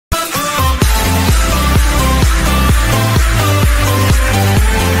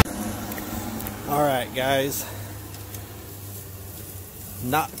guys,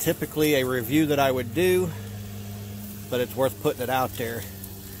 not typically a review that I would do, but it's worth putting it out there.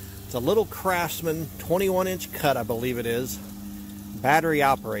 It's a little Craftsman 21-inch cut, I believe it is, battery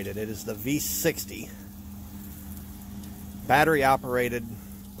operated. It is the V60 battery operated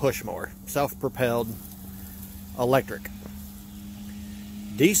push mower, self-propelled, electric.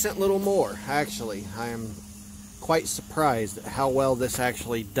 Decent little mower, actually. I am quite surprised at how well this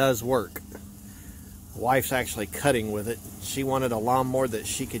actually does work. Wife's actually cutting with it. She wanted a lawnmower that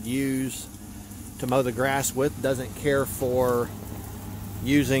she could use to mow the grass with. Doesn't care for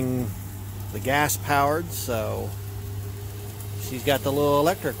using the gas powered, so she's got the little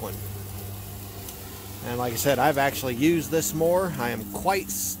electric one. And like I said, I've actually used this mower. I am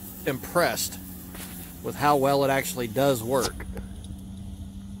quite impressed with how well it actually does work.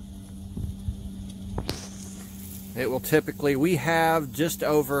 It will typically, we have just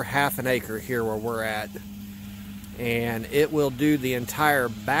over half an acre here where we're at, and it will do the entire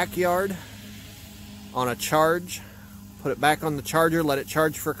backyard on a charge. Put it back on the charger, let it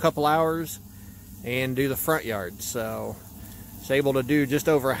charge for a couple hours, and do the front yard. So it's able to do just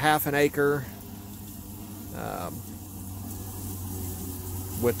over half an acre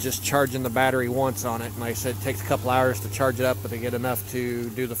with just charging the battery once on it. And like I said, it takes a couple hours to charge it up, but to get enough to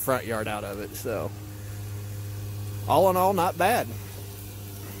do the front yard out of it. So all in all, not bad.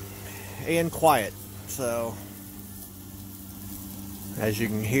 And quiet. So as you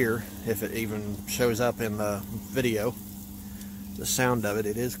can hear, if it even shows up in the video, the sound of it,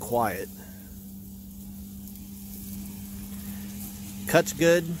 it is quiet. Cuts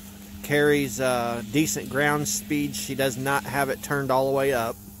good, carries decent ground speed. She does not have it turned all the way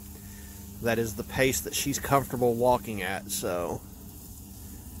up. That is the pace that she's comfortable walking at, so,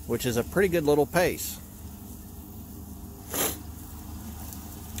 which is a pretty good little pace.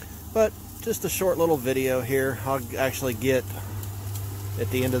 But just a short little video here. I'll actually get, at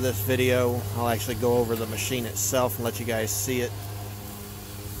the end of this video, I'll actually go over the machine itself and let you guys see it.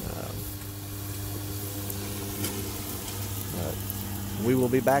 We will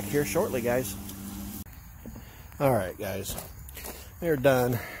be back here shortly, guys. Alright, guys, we're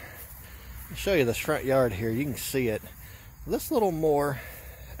done. I'll show you the front yard here. You can see it. This little mower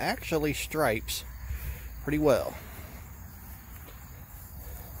actually stripes pretty well.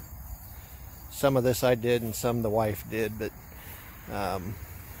 Some of this I did and some the wife did, but I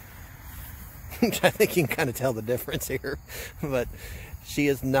think you can kind of tell the difference here. But she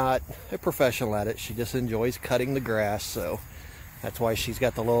is not a professional at it. She just enjoys cutting the grass, so that's why she's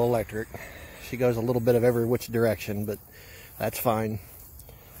got the little electric. She goes a little bit of every which direction, but that's fine.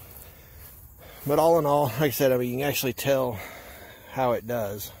 But all in all, like I said, I mean, you can actually tell how it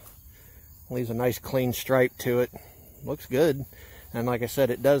does. Leaves a nice clean stripe to it. Looks good. And like I said,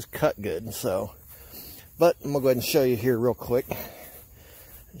 it does cut good, so. But I'm gonna go ahead and show you here real quick.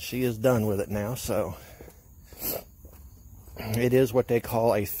 She is done with it now, so. It is what they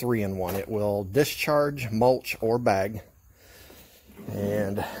call a 3-in-1. It will discharge, mulch, or bag.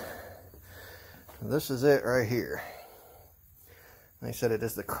 And this is it right here. Like I said, it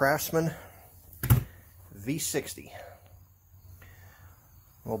is the Craftsman V60.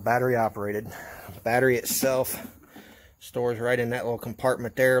 Well, battery operated. The battery itself stores right in that little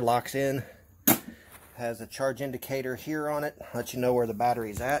compartment there, locks in. Has a charge indicator here on it, lets you know where the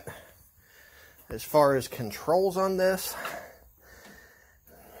battery's at. As far as controls on this,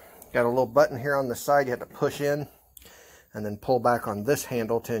 got a little button here on the side you have to push in and then pull back on this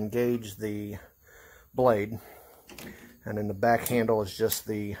handle to engage the blade. And then the back handle is just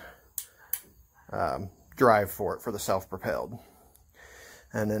the drive for it, for the self-propelled.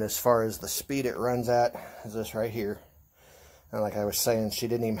 And then as far as the speed it runs at is this right here. And like I was saying, she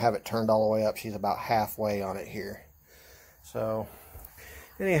didn't even have it turned all the way up. She's about halfway on it here. So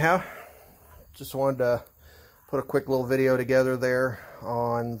anyhow, just wanted to put a quick little video together there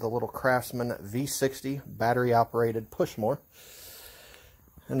on the little Craftsman V60 battery operated push mower.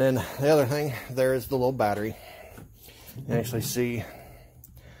 And then the other thing, there is the little battery. You can actually see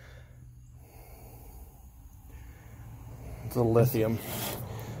the lithium,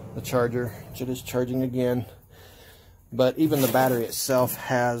 the charger, which it is charging again. But even the battery itself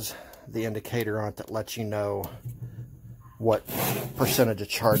has the indicator on it that lets you know what percentage of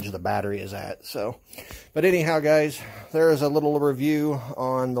charge the battery is at. So, but anyhow, guys, there is a little review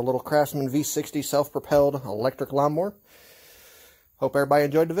on the little Craftsman V60 self-propelled electric lawnmower. Hope everybody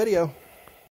enjoyed the video.